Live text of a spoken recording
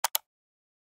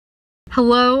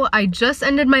Hello, I just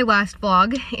ended my last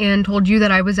vlog and told you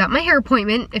that I was at my hair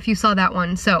appointment, if you saw that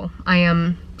one. So I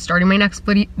am starting my next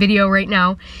video right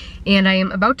now and I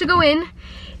am about to go in.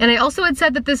 And I also had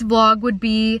said that this vlog would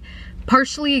be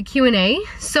partially a Q&A.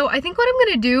 So I think what I'm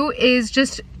gonna do is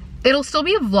it'll still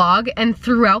be a vlog, and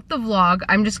throughout the vlog,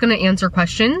 I'm just gonna answer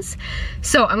questions.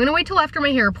 So I'm gonna wait till after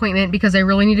my hair appointment because I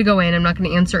really need to go in. I'm not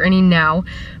gonna answer any now.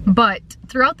 But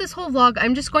throughout this whole vlog,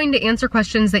 I'm just going to answer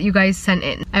questions that you guys sent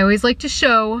in. I always like to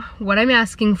show what I'm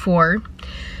asking for,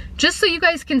 just so you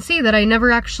guys can see that I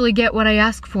never actually get what I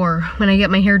ask for when I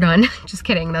get my hair done. Just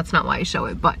kidding, that's not why I show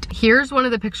it. But here's one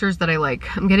of the pictures that I like.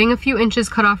 I'm getting a few inches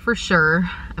cut off for sure.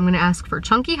 I'm gonna ask for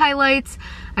chunky highlights.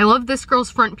 I love this girl's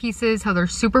front pieces, how they're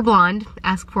super blonde.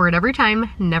 Ask for it every time,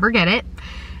 never get it.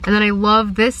 And then I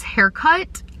love this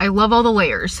haircut. I love all the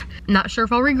layers. Not sure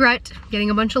if I'll regret getting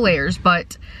a bunch of layers,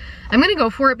 but I'm gonna go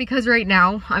for it because right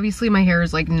now, obviously my hair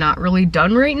is like not really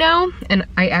done right now, and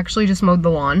I actually just mowed the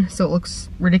lawn, so it looks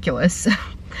ridiculous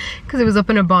because it was up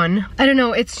in a bun. I don't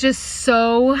know, it's just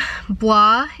so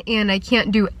blah, and I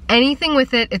can't do anything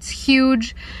with it. It's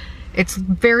huge, it's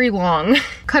very long.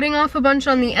 Cutting off a bunch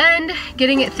on the end,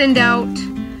 getting it thinned out,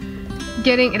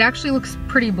 it actually looks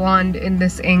pretty blonde in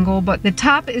this angle, but the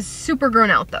top is super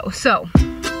grown out though. So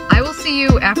I will see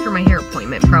you after my hair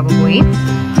appointment probably.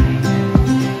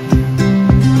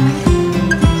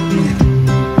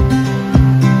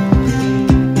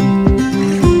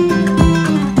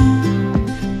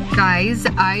 Guys,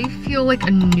 I feel like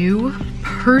a new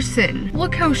person.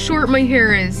 Look how short my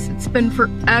hair is. It's been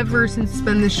forever since it's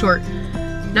been this short.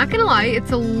 Not gonna lie,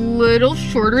 it's a little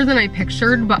shorter than I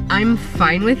pictured, but I'm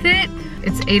fine with it.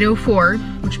 It's 8:04,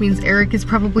 which means Eric is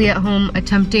probably at home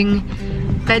attempting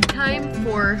bedtime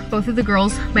for both of the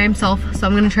girls by himself, so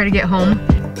I'm gonna try to get home.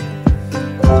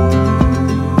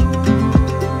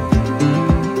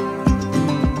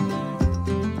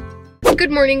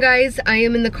 Good morning, guys. I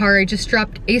am in the car. I just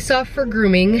dropped Ace off for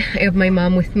grooming. I have my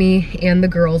mom with me and the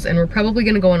girls, and we're probably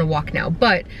gonna go on a walk now.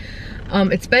 But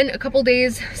it's been a couple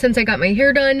days since I got my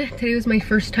hair done. Today was my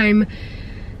first time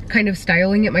kind of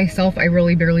styling it myself. I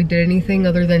really barely did anything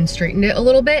other than straightened it a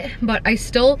little bit, but I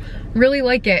still really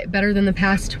like it better than the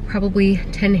past probably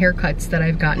 10 haircuts that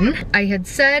I've gotten. I had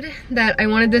said that I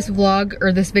wanted this vlog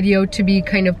or this video to be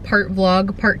kind of part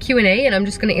vlog, part Q&A, and I'm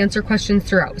just gonna answer questions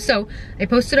throughout. So I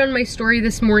posted on my story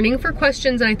this morning for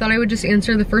questions, and I thought I would just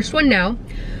answer the first one now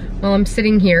while I'm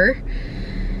sitting here.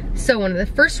 So one of the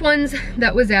first ones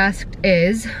that was asked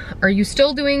is, are you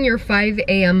still doing your 5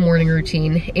 a.m. morning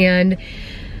routine? And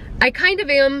I kind of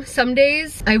am some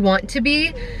days. I want to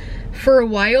be. For a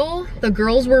while, the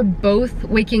girls were both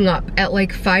waking up at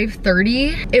like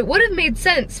 5:30. It would have made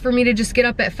sense for me to just get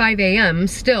up at 5 a.m.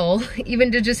 still,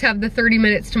 even to just have the 30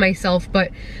 minutes to myself,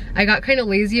 but I got kind of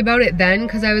lazy about it then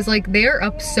because I was like, they're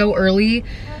up so early.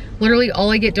 Literally all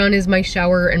I get done is my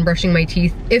shower and brushing my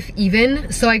teeth, if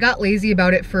even. So I got lazy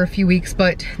about it for a few weeks,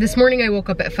 but this morning I woke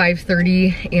up at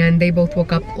 5:30 and they both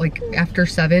woke up like after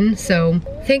 7. So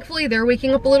thankfully they're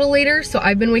waking up a little later, so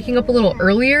I've been waking up a little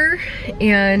earlier.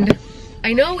 And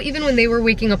I know even when they were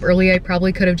waking up early, I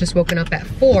probably could have just woken up at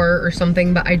 4 or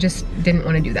something, but I just didn't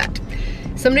want to do that.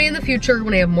 Someday in the future,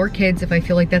 when I have more kids, if I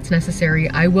feel like that's necessary,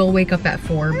 I will wake up at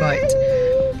 4, but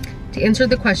to answer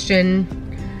the question,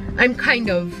 I'm kind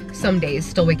of, some days,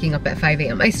 still waking up at 5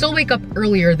 a.m. I still wake up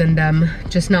earlier than them,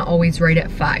 just not always right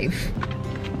at 5.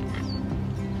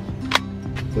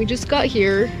 We just got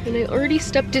here, and I already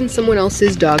stepped in someone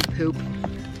else's dog poop.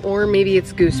 Or maybe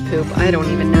it's goose poop, I don't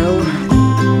even know.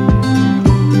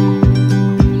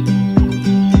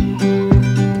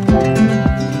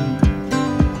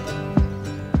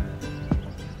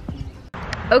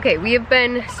 Okay, we have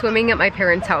been swimming at my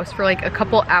parents' house for like a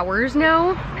couple hours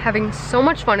now, having so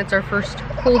much fun. It's our first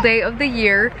cool day of the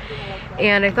year,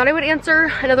 and I thought I would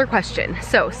answer another question.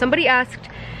 So somebody asked,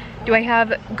 do I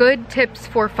have good tips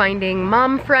for finding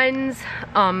mom friends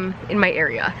in my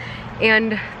area?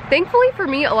 And thankfully for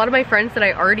me, a lot of my friends that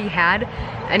I already had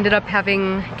ended up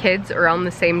having kids around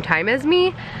the same time as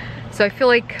me. So I feel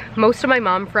like most of my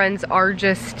mom friends are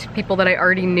just people that I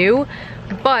already knew,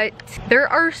 but there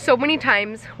are so many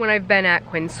times when I've been at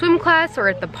Quinn's swim class or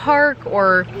at the park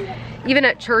or even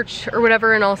at church or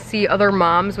whatever, and I'll see other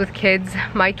moms with kids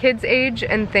my kids' age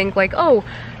and think like, oh,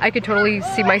 I could totally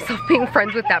see myself being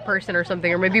friends with that person or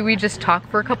something, or maybe we just talk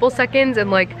for a couple seconds,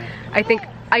 and like I think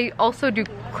I also do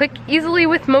click easily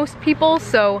with most people.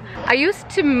 So I used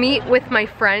to meet with my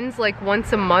friends like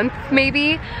once a month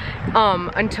maybe,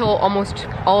 until almost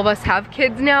all of us have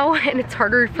kids now and it's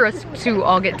harder for us to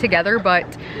all get together.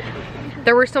 But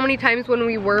there were so many times when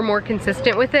we were more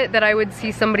consistent with it that I would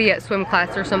see somebody at swim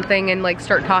class or something and like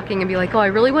start talking and be like, oh, I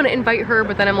really want to invite her,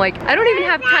 but then I'm like, I don't even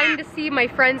have time to see my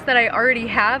friends that I already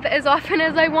have as often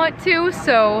as I want to.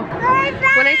 So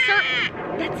when I start,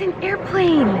 that's an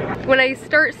airplane. When I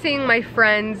start seeing my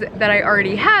friends that I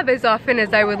already have as often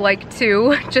as I would like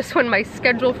to, just when my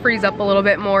schedule frees up a little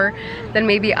bit more, then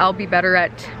maybe I'll be better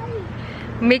at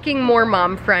making more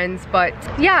mom friends. But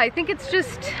yeah, I think it's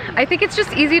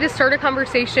just easy to start a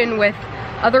conversation with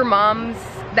other moms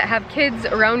that have kids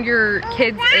around your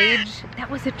kids' age.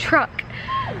 That was a truck.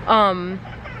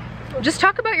 Just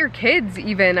talk about your kids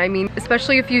even. I mean,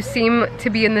 especially if you seem to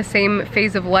be in the same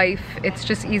phase of life, it's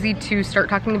just easy to start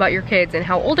talking about your kids and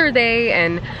how old are they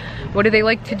and what do they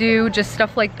like to do, just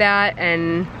stuff like that.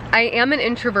 And I am an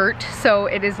introvert, so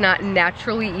it is not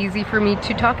naturally easy for me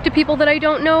to talk to people that I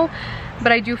don't know.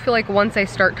 But I do feel like once I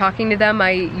start talking to them,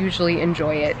 I usually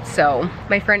enjoy it. So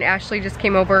my friend Ashley just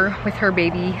came over with her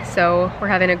baby, so we're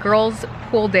having a girls'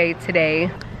 pool day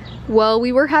today. Well,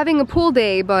 we were having a pool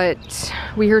day, but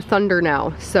we hear thunder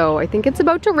now, so I think it's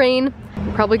about to rain.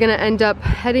 We're probably gonna end up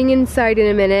heading inside in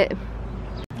a minute.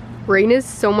 Rain is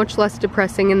so much less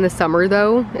depressing in the summer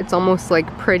though. It's almost like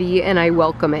pretty, and I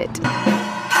welcome it.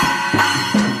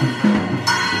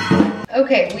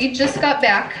 Okay, we just got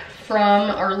back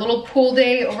from our little pool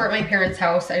day over at my parents'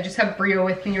 house. I just have Brio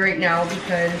with me right now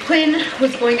because Quinn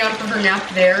was going down for her nap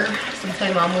there since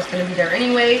my mom was gonna be there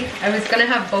anyway. I was gonna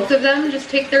have both of them just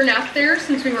take their nap there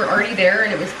since we were already there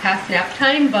and it was past nap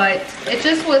time, but it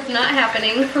just was not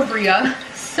happening for Bria.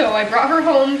 So I brought her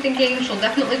home thinking she'll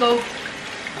definitely go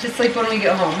to sleep when we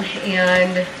get home.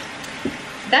 And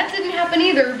that didn't happen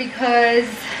either because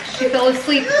she fell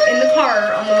asleep in the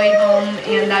car on the way home,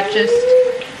 and that just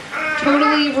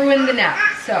totally ruined the nap.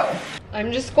 So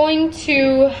I'm just going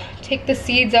to take the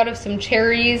seeds out of some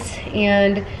cherries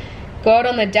and go out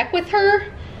on the deck with her.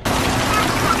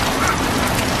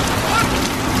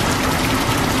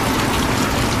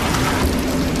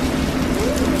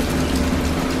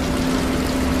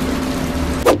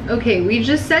 Okay, we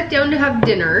just sat down to have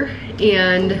dinner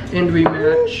and we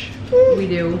match. We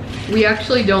do. We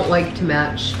actually don't like to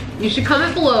match. You should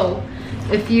comment below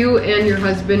if you and your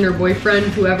husband or boyfriend,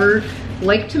 whoever,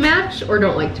 like to match or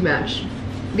don't like to match.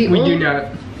 We do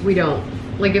not. We don't.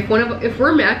 Like if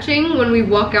we're matching when we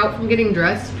walk out from getting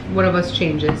dressed, one of us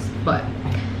changes. But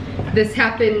this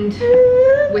happened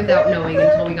without knowing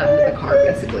until we got into the car,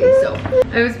 basically. So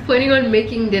I was planning on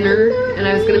making dinner and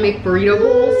I was gonna make burrito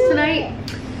bowls tonight,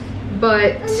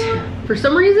 but for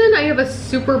some reason I have a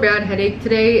super bad headache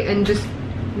today and just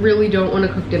really don't want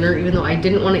to cook dinner, even though I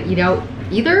didn't want to eat out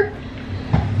either.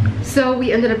 So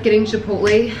we ended up getting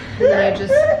Chipotle, and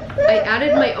then I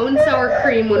added my own sour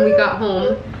cream when we got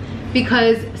home,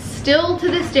 because still to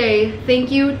this day,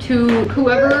 thank you to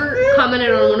whoever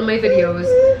commented on one of my videos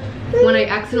when I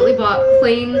accidentally bought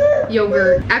plain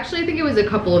yogurt. Actually, I think it was a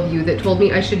couple of you that told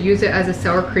me I should use it as a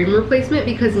sour cream replacement,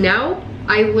 because now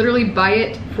I literally buy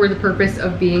it for the purpose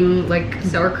of being like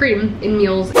sour cream in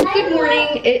meals. Good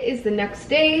morning, it is the next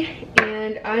day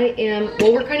and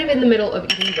well, we're kind of in the middle of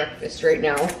eating breakfast right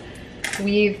now.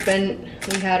 We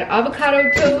had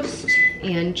avocado toast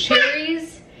and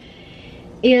cherries,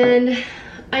 and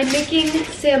I'm making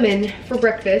salmon for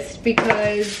breakfast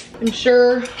because I'm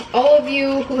sure all of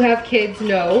you who have kids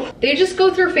know they just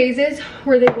go through phases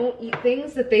where they won't eat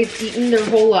things that they've eaten their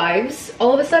whole lives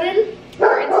all of a sudden.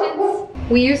 For instance,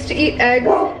 we used to eat eggs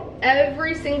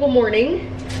every single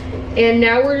morning, and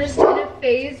now we're just in a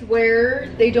phase where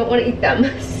they don't want to eat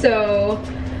them. So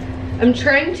I'm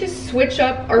trying to switch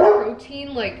up our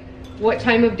protein, like what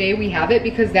time of day we have it,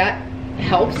 because that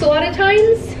helps a lot of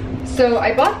times. So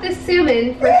I bought this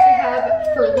salmon for us to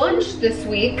have for lunch this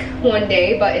week one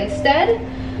day, but instead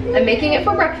I'm making it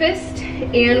for breakfast,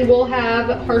 and we'll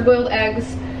have hard-boiled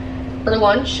eggs for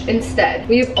lunch instead.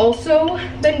 We've also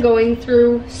been going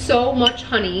through so much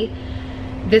honey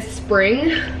this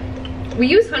spring. We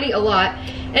use honey a lot,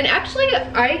 and actually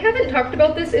I haven't talked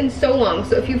about this in so long,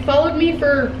 so if you followed me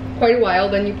for quite a while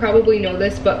then you probably know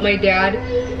this, but my dad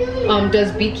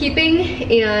does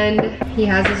beekeeping, and he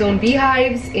has his own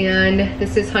beehives, and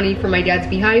this is honey from my dad's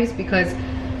beehives because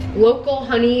local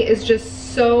honey is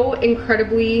just so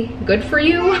incredibly good for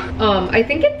you. I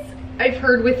think I've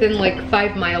heard within like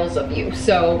 5 miles of you.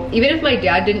 So even if my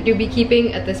dad didn't do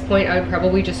beekeeping, at this point I would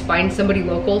probably just find somebody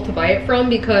local to buy it from,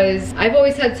 because I've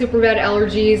always had super bad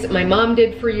allergies. My mom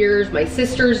did for years, my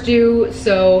sisters do,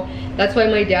 so that's why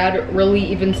my dad really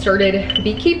even started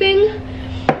beekeeping.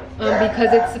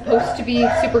 because it's supposed to be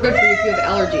super good for you if you have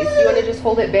allergies. Do you want to just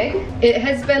hold it big? It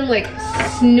has been like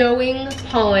snowing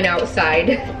pollen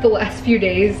outside the last few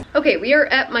days. Okay, we are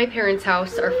at my parents'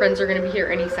 house. Our friends are gonna be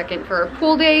here any second for our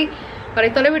pool day, but I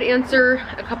thought I would answer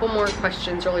a couple more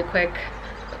questions really quick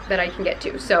that I can get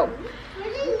to. So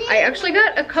I actually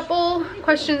got a couple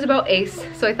questions about Ace,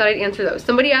 so I thought I'd answer those.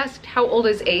 Somebody asked, how old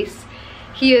is Ace?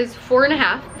 He is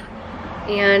 4.5.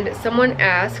 And someone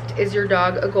asked, is your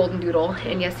dog a golden doodle?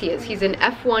 And yes, he is. He's an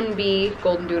F1B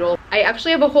golden doodle. I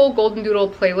actually have a whole golden doodle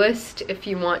playlist if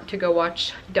you want to go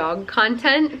watch dog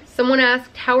content. Someone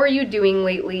asked, how are you doing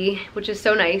lately? Which is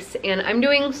so nice. And I'm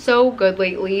doing so good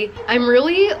lately. I'm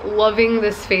really loving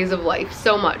this phase of life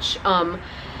so much.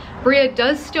 Bria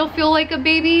does still feel like a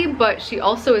baby, but she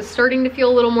also is starting to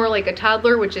feel a little more like a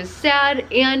toddler, which is sad.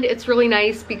 And it's really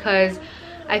nice because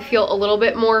I feel a little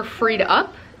bit more freed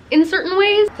up in certain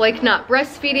ways, like not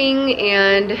breastfeeding,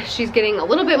 and she's getting a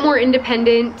little bit more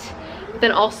independent.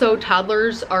 Then also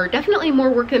toddlers are definitely more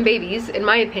work than babies, in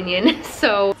my opinion.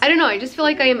 So I don't know, I just feel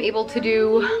like I am able to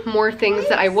do more things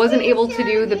that I wasn't able to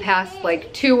do the past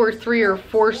like 2 or 3 or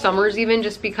 4 summers even,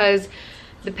 just because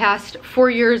the past 4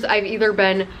 years I've either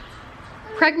been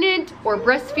pregnant or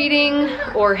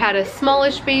breastfeeding or had a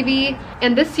smallish baby,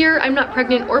 and this year I'm not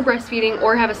pregnant or breastfeeding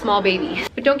or have a small baby.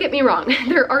 But don't get me wrong,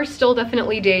 there are still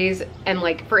definitely days, and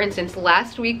like for instance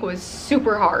last week was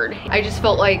super hard. I just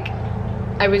felt like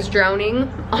I was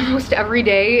drowning almost every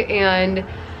day, and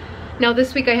now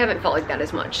this week I haven't felt like that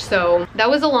as much. So that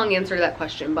was a long answer to that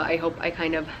question, but I hope I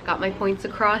kind of got my points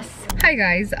across. Hi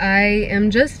guys, I am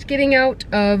just getting out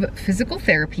of physical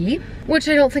therapy, which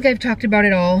I don't think I've talked about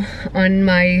at all on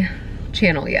my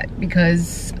channel yet,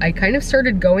 because I kind of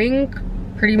started going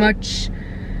pretty much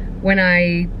when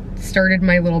I started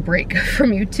my little break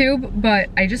from YouTube, but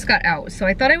I just got out. So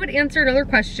I thought I would answer another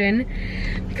question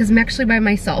because I'm actually by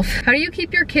myself. How do you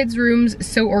keep your kids' rooms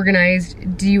so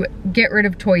organized? Do you get rid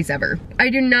of toys ever?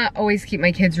 I do not always keep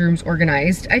my kids' rooms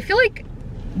organized. I feel like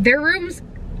their rooms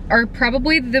are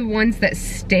probably the ones that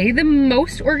stay the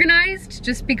most organized,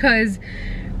 just because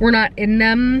we're not in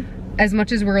them as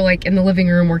much as we're like in the living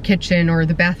room or kitchen or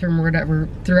the bathroom or whatever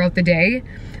throughout the day.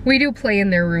 We do play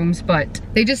in their rooms, but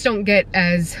they just don't get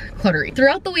as cluttery.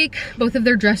 Throughout the week, both of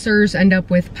their dressers end up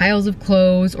with piles of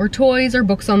clothes or toys or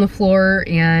books on the floor,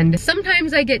 and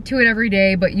sometimes I get to it every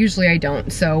day, but usually I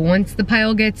don't. So once the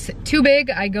pile gets too big,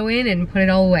 I go in and put it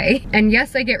all away. And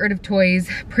yes, I get rid of toys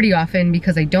pretty often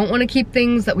because I don't want to keep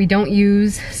things that we don't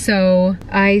use. So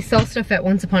I sell stuff at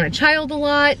Once Upon a Child a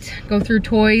lot, go through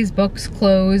toys, books,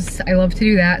 clothes. I love to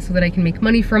do that so that I can make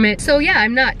money from it. So yeah,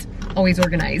 I'm not always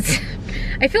organized.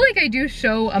 I feel like I do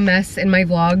show a mess in my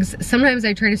vlogs. Sometimes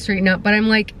I try to straighten up, but I'm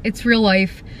like, it's real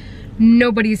life.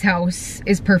 Nobody's house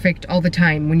is perfect all the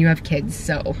time when you have kids,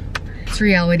 so it's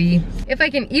reality. If I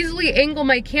can easily angle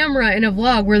my camera in a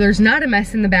vlog where there's not a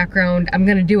mess in the background, I'm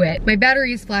gonna do it. My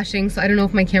battery is flashing, so I don't know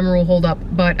if my camera will hold up,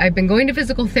 but I've been going to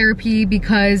physical therapy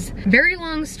because, very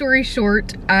long story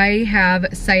short, I have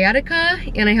sciatica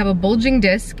and I have a bulging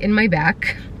disc in my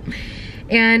back.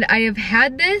 And I have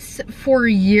had this for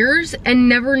years and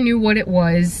never knew what it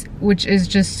was, which is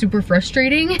just super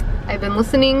frustrating. I've been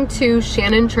listening to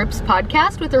Shannon Tripp's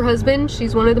podcast with her husband.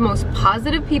 She's one of the most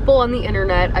positive people on the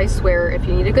internet, I swear. If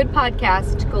you need a good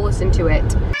podcast, go listen to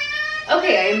it.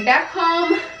 Okay, I'm back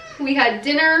home. We had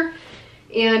dinner,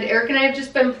 and Eric and I have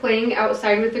just been playing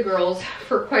outside with the girls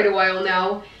for quite a while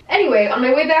now. Anyway, on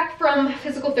my way back from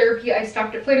physical therapy, I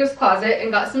stopped at Plato's Closet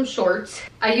and got some shorts.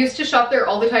 I used to shop there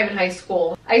all the time in high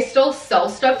school. I still sell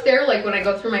stuff there, like when I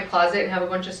go through my closet and have a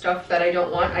bunch of stuff that I don't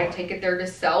want, I take it there to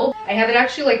sell. I haven't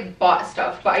actually like bought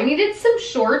stuff, but I needed some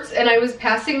shorts, and I was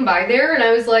passing by there and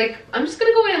I was like, I'm just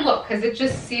gonna go in and look, because it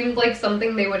just seemed like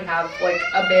something they would have like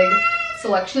a big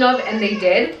selection of, and they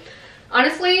did.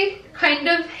 Honestly, kind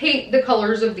of hate the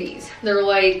colors of these. They're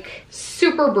like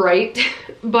super bright,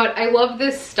 but I love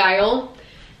this style.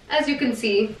 As you can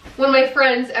see, one of my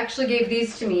friends actually gave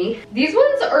these to me. These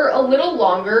ones are a little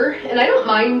longer, and I don't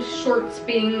mind shorts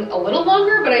being a little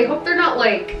longer, but I hope they're not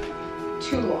like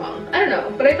too long. I don't know,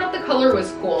 but I thought the color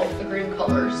was cool, the green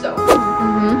color, so.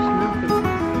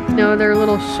 No, they're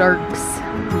little sharks.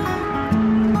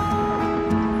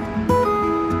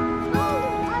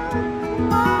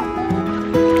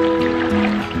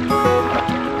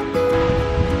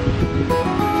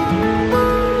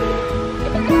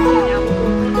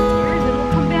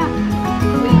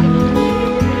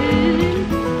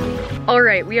 All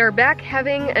right, we are back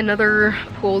having another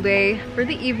pool day for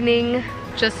the evening.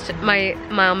 just my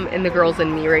mom and the girls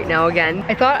and me right now again.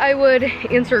 I thought I would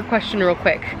answer a question real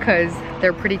quick because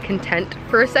they're pretty content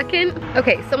for a second.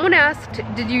 Okay, someone asked,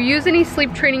 did you use any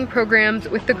sleep training programs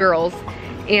with the girls?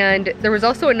 And there was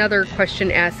also another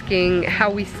question asking how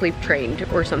we sleep trained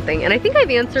or something. And I think I've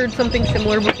answered something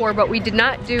similar before, but we did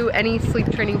not do any sleep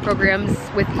training programs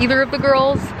with either of the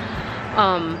girls.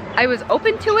 I was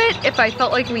open to it if I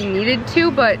felt like we needed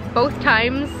to, but both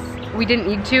times we didn't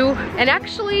need to. And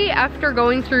actually, after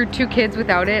going through 2 kids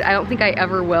without it, I don't think I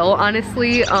ever will,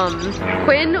 honestly.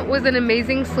 Quinn was an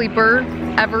amazing sleeper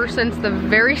ever since the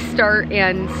very start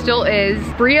and still is.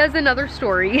 Bria's another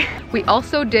story. We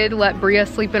also did let Bria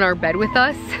sleep in our bed with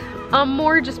us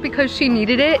more just because she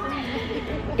needed it.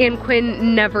 And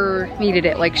Quinn never needed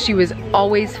it. Like, she was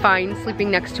always fine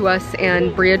sleeping next to us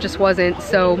and Bria just wasn't.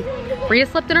 So Bria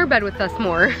slept in our bed with us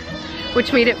more,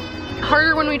 which made it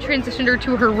harder when we transitioned her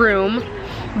to her room,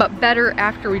 but better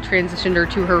after we transitioned her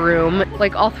to her room.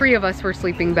 Like, all 3 of us were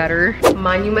sleeping better.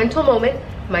 Monumental moment.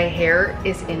 My hair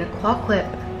is in a claw clip.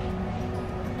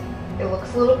 It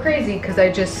looks a little crazy because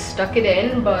I just stuck it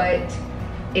in, but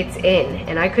it's in,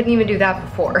 and I couldn't even do that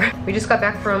before. We just got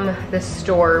back from the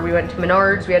store. We went to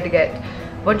Menards. We had to get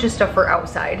a bunch of stuff for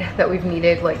outside that we've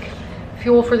needed, like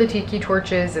fuel for the tiki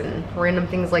torches and random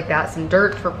things like that, some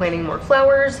dirt for planting more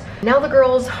flowers. Now the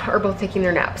girls are both taking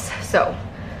their naps, so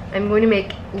I'm going to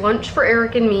make lunch for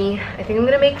Eric and me. I think I'm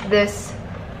gonna make this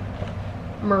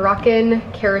Moroccan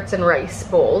carrots and rice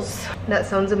bowls. That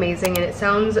sounds amazing, and it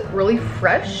sounds really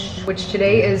fresh, which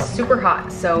today is super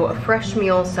hot, so a fresh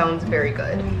meal sounds very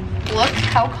good. Look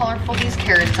how colorful these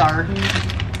carrots are.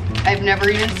 I've never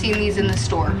even seen these in the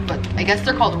store, but I guess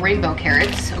they're called rainbow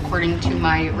carrots according to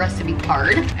my recipe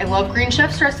card. I love Green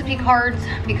Chef's recipe cards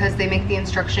because they make the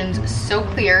instructions so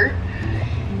clear.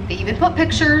 They even put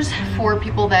pictures for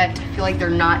people that feel like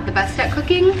they're not the best at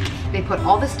cooking. They put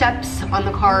all the steps on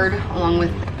the card along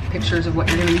with pictures of what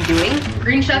you're gonna be doing.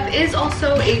 Green Chef is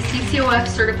also a CCOF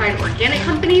certified organic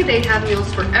company. They have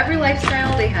meals for every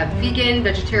lifestyle. They have vegan,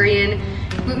 vegetarian,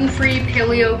 gluten-free,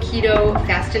 paleo, keto,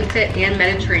 fast and fit, and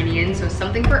Mediterranean, so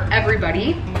something for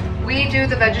everybody. We do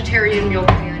the vegetarian meal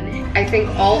plan. I think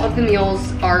all of the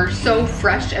meals are so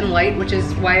fresh and light, which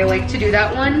is why I like to do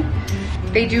that one.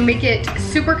 They do make it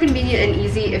super convenient and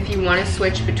easy if you want to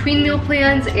switch between meal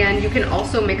plans, and you can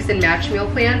also mix and match meal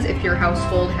plans if your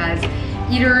household has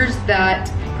eaters that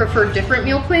prefer different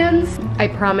meal plans. I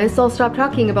promise I'll stop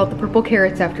talking about the purple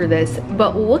carrots after this,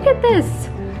 but look at this.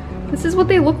 This is what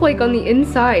they look like on the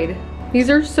inside. These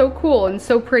are so cool and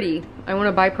so pretty. I want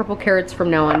to buy purple carrots from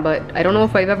now on, but I don't know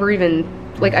if I've ever even,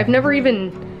 like, I've never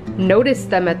even noticed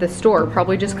them at the store,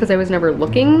 probably just because I was never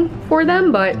looking for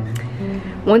them. But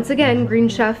once again, Green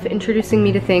Chef introducing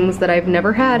me to things that I've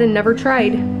never had and never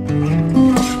tried.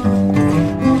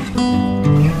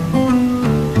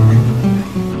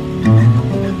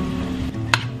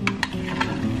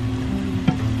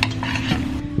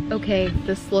 Okay,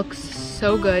 this looks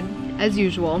so good as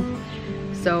usual.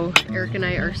 So Eric and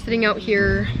I are sitting out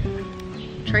here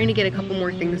trying to get a couple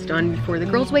more things done before the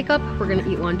girls wake up. We're gonna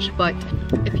eat lunch, but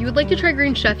if you would like to try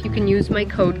Green Chef, you can use my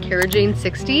code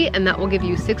CaraJane60 and that will give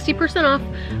you 60% off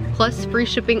plus free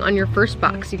shipping on your first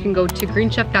box. You can go to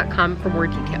greenchef.com for more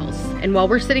details. And while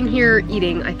we're sitting here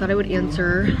eating, I thought I would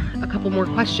answer a couple more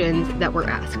questions that were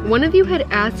asked. One of you had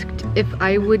asked if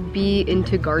I would be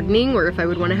into gardening or if I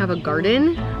would want to have a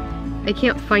garden. I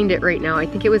can't find it right now. I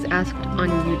think it was asked on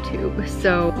YouTube.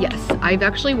 So yes, I've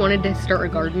actually wanted to start a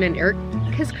garden, and Eric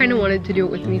has kind of wanted to do it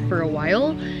with me for a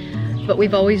while, but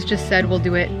we've always just said we'll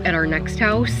do it at our next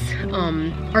house.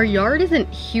 Our yard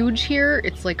isn't huge here.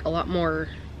 It's like a lot more,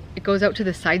 it goes out to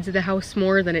the sides of the house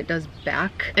more than it does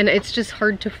back, and it's just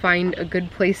hard to find a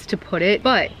good place to put it.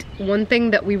 But one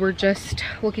thing that we were just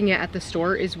looking at the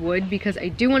store is wood, because I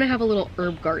do want to have a little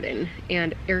herb garden,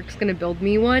 and Eric's gonna build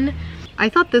me one. I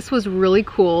thought this was really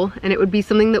cool, and it would be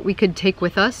something that we could take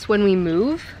with us when we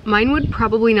move. Mine would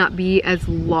probably not be as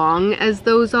long as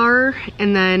those are,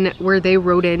 and then where they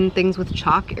wrote in things with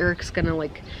chalk, Eric's gonna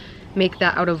like make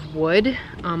that out of wood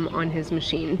on his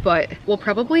machine. But we'll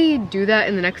probably do that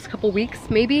in the next couple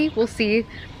weeks, maybe, we'll see.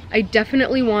 I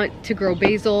definitely want to grow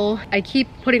basil. I keep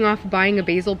putting off buying a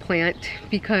basil plant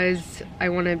because I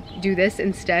want to do this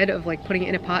instead of like putting it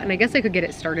in a pot, and I guess I could get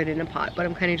it started in a pot, but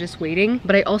I'm kind of just waiting.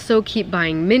 But I also keep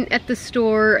buying mint at the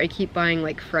store. I keep buying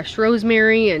like fresh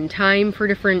rosemary and thyme for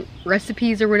different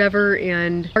recipes or whatever,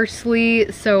 and parsley.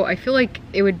 So I feel like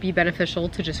it would be beneficial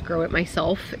to just grow it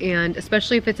myself, and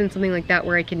especially if it's in something like that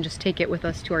where I can just take it with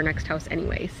us to our next house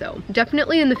anyway. So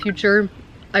definitely in the future,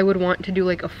 I would want to do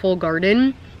like a full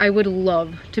garden. I would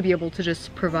love to be able to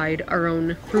just provide our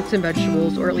own fruits and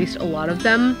vegetables, or at least a lot of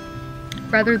them,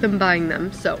 rather than buying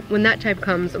them. So when that time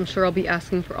comes, I'm sure I'll be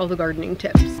asking for all the gardening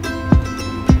tips.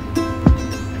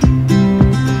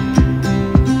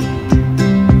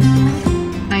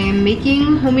 I am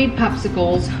making homemade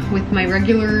popsicles with my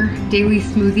regular daily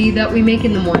smoothie that we make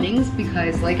in the mornings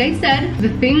because, like I said, the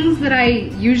things that I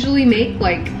usually make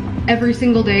like every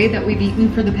single day that we've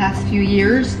eaten for the past few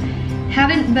years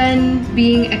haven't been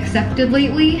being accepted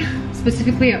lately,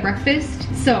 specifically at breakfast.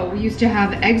 So we used to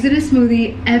have eggs in a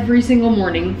smoothie every single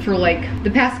morning for like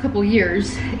the past couple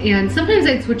years, and sometimes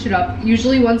I'd switch it up.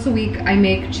 Usually once a week I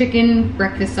make chicken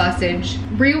breakfast sausage.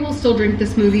 Bria will still drink the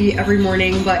smoothie every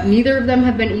morning, but neither of them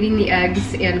have been eating the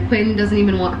eggs, and Quinn doesn't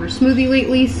even want her smoothie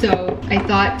lately, so I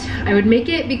thought I would make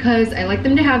it because I like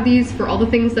them to have these for all the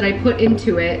things that I put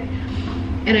into it,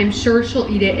 and I'm sure she'll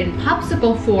eat it in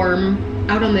popsicle form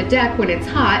out on the deck when it's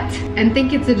hot and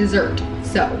think it's a dessert.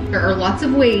 So there are lots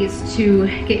of ways to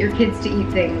get your kids to eat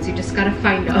things. You just gotta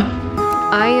find them.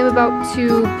 I am about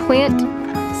to plant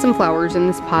some flowers in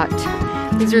this pot.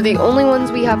 These are the only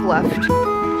ones we have left.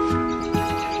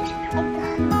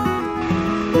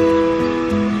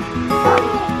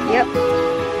 Yep.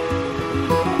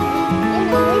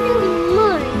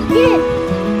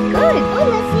 Good.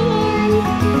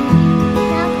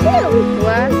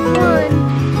 Last one.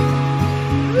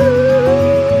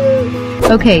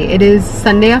 Okay, it is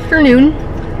Sunday afternoon.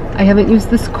 I haven't used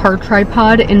this car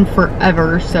tripod in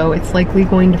forever, so it's likely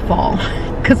going to fall.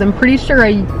 Because I'm pretty sure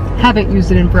I haven't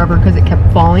used it in forever because it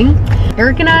kept falling.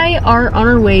 Eric and I are on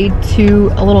our way to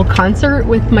a little concert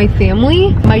with my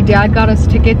family. My dad got us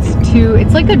tickets to,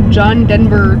 it's like a John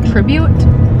Denver tribute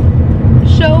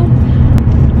show,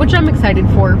 which I'm excited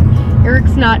for.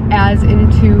 Eric's not as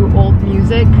into old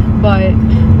music, but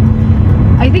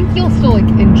I think you'll still like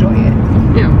enjoy it.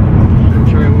 Yeah.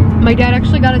 My dad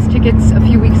actually got us tickets a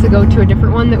few weeks ago to a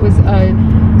different one that was a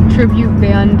tribute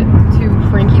band to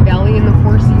Frankie Valli in the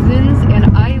Four Seasons,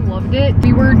 and I loved it.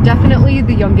 We were definitely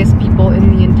the youngest people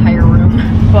in the entire room,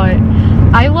 but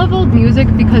I love old music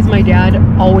because my dad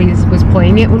always was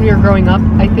playing it when we were growing up.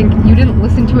 I think you didn't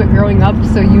listen to it growing up,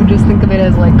 so you just think of it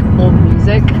as like old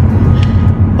music.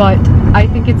 But I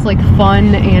think it's like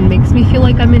fun and makes me feel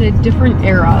like I'm in a different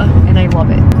era, and I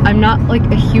love it. I'm not like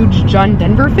a huge John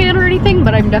Denver fan or anything,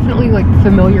 but I'm definitely like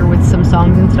familiar with some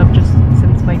songs and stuff just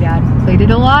since my dad played it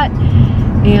a lot.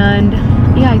 And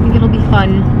yeah, I think it'll be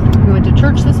fun. We went to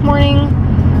church this morning,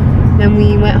 then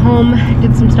we went home,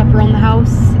 did some stuff around the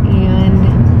house,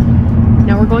 and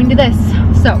now we're going to this.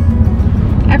 So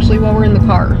actually, while we're in the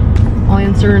car, I'll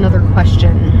answer another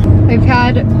question. I've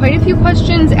had quite a few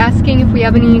questions asking if we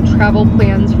have any travel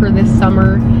plans for this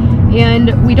summer,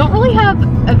 and we don't really have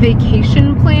a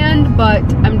vacation planned, but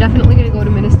I'm definitely going to go to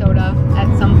Minnesota at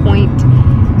some point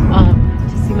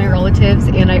to see my relatives,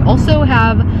 and I also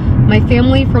have my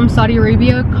family from Saudi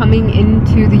Arabia coming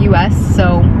into the US,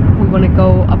 so we want to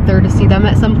go up there to see them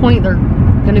at some point. They're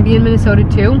going to be in Minnesota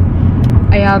too.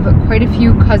 I have quite a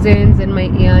few cousins, and my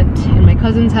aunt and my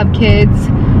cousins have kids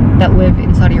that live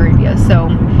in Saudi Arabia, so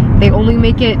they only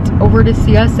make it over to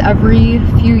see us every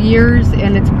few years,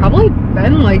 and it's probably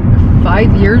been like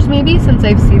 5 years maybe since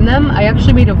I've seen them. I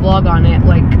actually made a vlog on it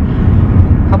like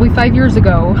probably 5 years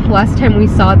ago, last time we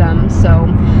saw them, so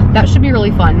that should be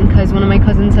really fun because one of my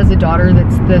cousins has a daughter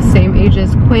that's the same age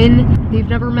as Quinn. They've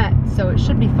never met, so it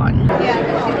should be fun.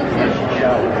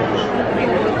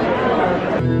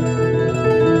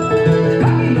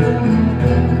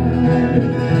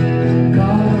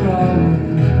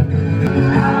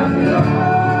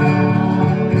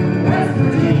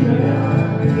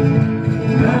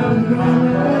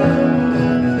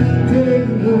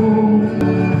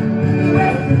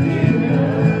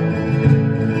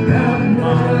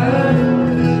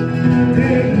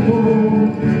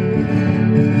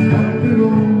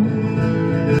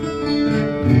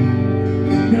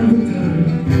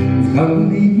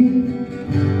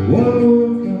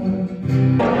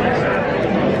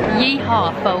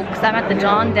 Yeehaw, folks. I'm at the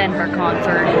John Denver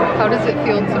concert. How does it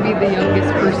feel to be the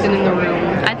youngest person in the room?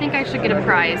 I think I should get a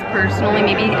prize, personally,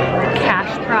 maybe a cash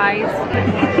prize.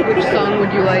 Which song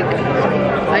would you like?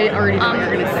 I already know what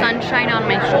you're gonna say. Sunshine on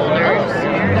My Shoulders.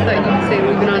 I thought you'd say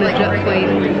We've Been on a Jet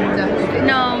Plane.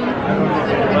 No.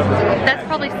 That's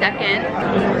probably second.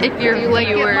 If you're Do you like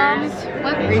it, Mom? viewers.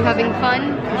 What? Are you having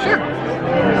fun? Sure.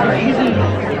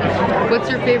 What's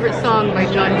your favorite song by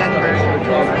John Denver?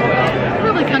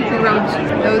 Probably Country Roads.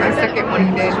 That was the second one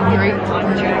you did, right?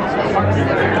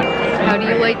 How do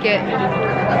you like it?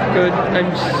 Good.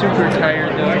 I'm super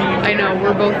tired though. I know,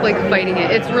 we're both like fighting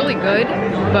it. It's really good,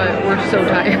 but we're so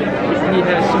tired. He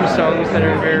has some songs that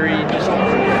are very just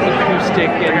acoustic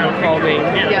and calming.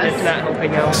 Yes. It's not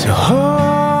helping out. So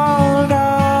hold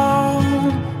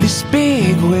on, this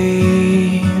big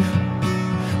wave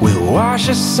will wash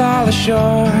us all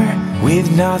ashore with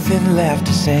nothing left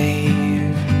to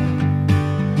save.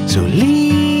 So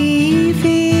leave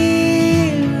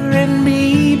here and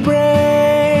be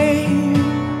brave.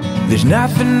 There's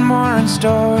nothing more in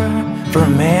store for a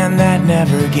man that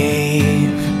never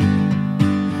gave.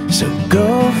 So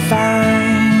go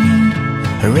find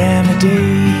a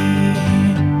remedy,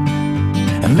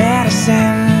 a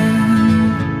medicine,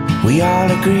 we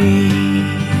all agree.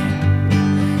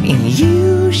 And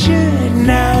you should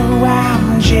know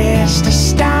I'm just a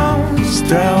stone's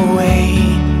throw away,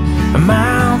 a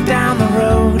mile down the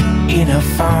road in a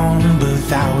phone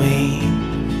booth I wait.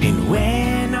 And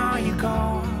when are you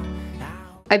gone?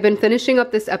 I've been finishing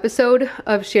up this episode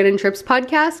of Shannon Tripp's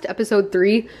podcast, episode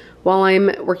 3, while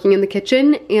I'm working in the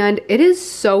kitchen, and it is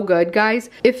so good, guys.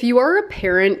 If you are a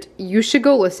parent, you should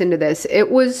go listen to this.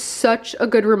 It was such a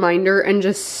good reminder and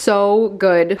just so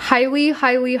good. Highly,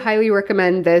 highly, highly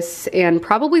recommend this and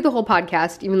probably the whole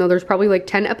podcast, even though there's probably like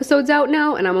 10 episodes out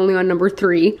now and I'm only on number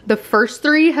 3. The first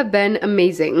 3 have been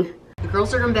amazing. The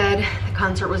girls are in bed. The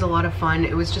concert was a lot of fun.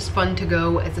 It was just fun to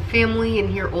go as a family and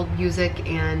hear old music,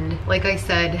 and like I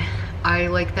said, I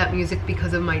like that music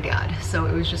because of my dad, so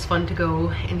it was just fun to go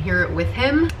and hear it with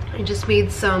him. I just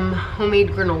made some homemade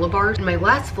granola bars. In my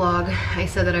last vlog, I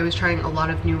said that I was trying a lot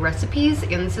of new recipes,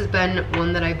 and this has been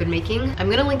one that I've been making.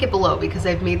 I'm gonna link it below because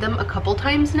I've made them a couple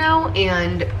times now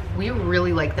and we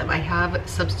really like them. I have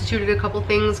substituted a couple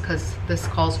things because this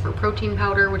calls for protein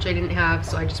powder, which I didn't have,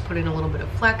 so I just put in a little bit of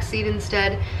flaxseed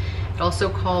instead. It also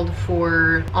called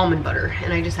for almond butter,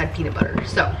 and I just had peanut butter.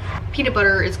 So peanut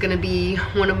butter is gonna be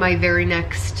one of my very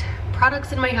next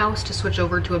products in my house to switch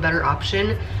over to a better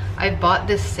option. I've bought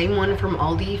this same one from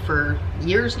Aldi for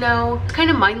years now, kind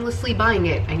of mindlessly buying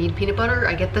it. I need peanut butter,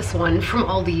 I get this one from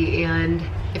Aldi. And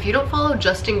if you don't follow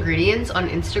Just Ingredients on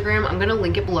Instagram, I'm gonna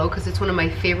link it below because it's one of my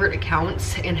favorite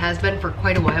accounts and has been for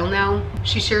quite a while now.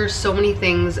 She shares so many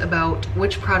things about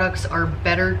which products are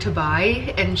better to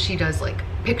buy, and she does like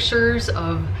pictures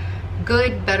of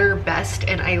good, better, best,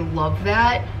 and I love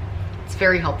that. It's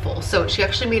very helpful. So she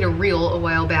actually made a reel a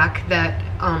while back that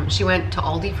she went to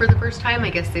Aldi for the first time.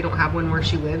 I guess they don't have one where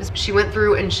she lives. She went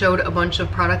through and showed a bunch of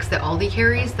products that Aldi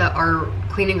carries that are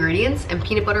clean ingredients, and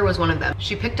peanut butter was one of them.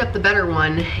 She picked up the better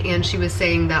one, and she was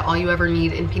saying that all you ever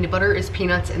need in peanut butter is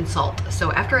peanuts and salt.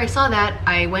 So after I saw that,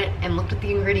 I went and looked at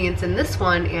the ingredients in this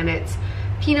one, and it's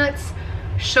peanuts,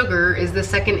 sugar is the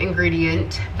second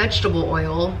ingredient, vegetable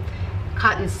oil,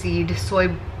 cottonseed,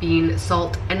 soybean,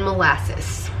 salt, and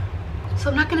molasses. So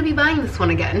I'm not gonna be buying this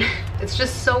one again. It's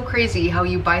just so crazy how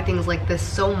you buy things like this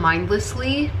so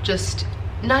mindlessly, just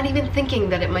not even thinking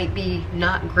that it might be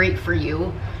not great for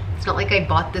you. It's not like I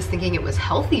bought this thinking it was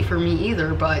healthy for me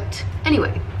either, but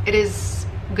anyway, it is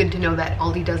good to know that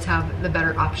Aldi does have the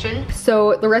better option.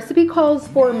 So the recipe calls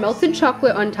for melted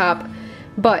chocolate on top,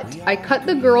 but I cut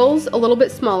the girls a little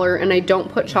bit smaller and I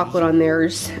don't put chocolate on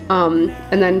theirs. And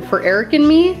then for Eric and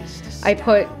me, I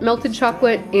put melted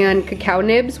chocolate and cacao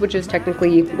nibs, which is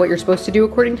technically what you're supposed to do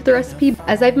according to the recipe.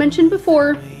 As I've mentioned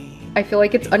before, I feel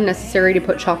like it's unnecessary to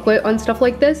put chocolate on stuff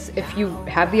like this if you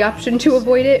have the option to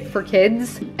avoid it for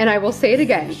kids. And I will say it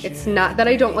again, it's not that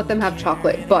I don't let them have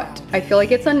chocolate, but I feel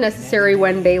like it's unnecessary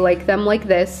when they like them like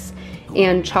this,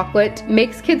 and chocolate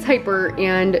makes kids hyper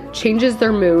and changes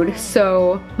their mood.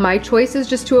 So my choice is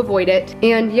just to avoid it.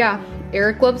 And yeah,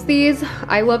 Eric loves these,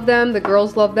 I love them, the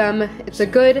girls love them. It's a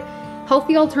good,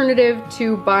 healthy alternative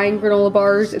to buying granola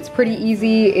bars. It's pretty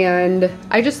easy, and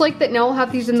I just like that now I'll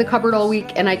have these in the cupboard all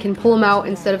week and I can pull them out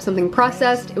instead of something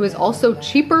processed. It was also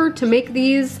cheaper to make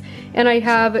these, and I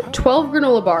have 12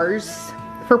 granola bars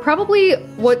for probably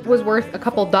what was worth a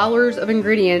couple dollars of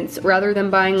ingredients rather than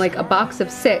buying like a box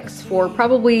of 6 for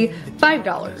probably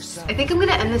 $5. I think I'm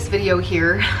gonna end this video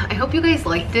here. I hope you guys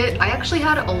liked it. I actually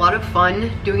had a lot of fun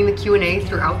doing the Q&A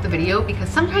throughout the video because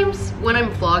sometimes when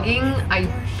I'm vlogging, I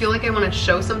feel like I wanna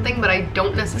show something, but I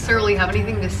don't necessarily have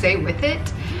anything to say with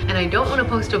it. And I don't wanna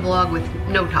post a vlog with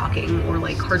no talking or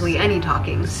like hardly any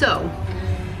talking. So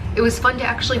it was fun to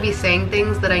actually be saying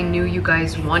things that I knew you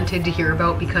guys wanted to hear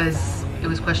about because it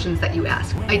was questions that you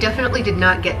asked. I definitely did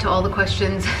not get to all the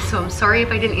questions, so I'm sorry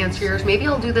if I didn't answer yours. Maybe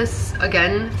I'll do this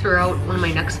again throughout one of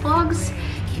my next vlogs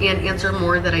and answer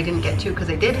more that I didn't get to, because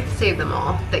I did save them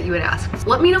all that you had asked.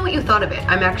 Let me know what you thought of it.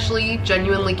 I'm actually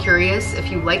genuinely curious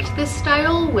if you liked this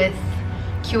style with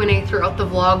Q&A throughout the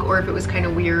vlog, or if it was kind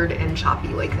of weird and choppy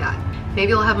like that.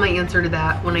 Maybe I'll have my answer to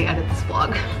that when I edit this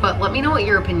vlog, but let me know what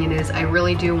your opinion is. I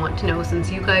really do want to know,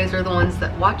 since you guys are the ones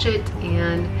that watch it,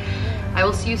 and I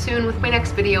will see you soon with my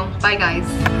next video. Bye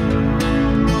guys.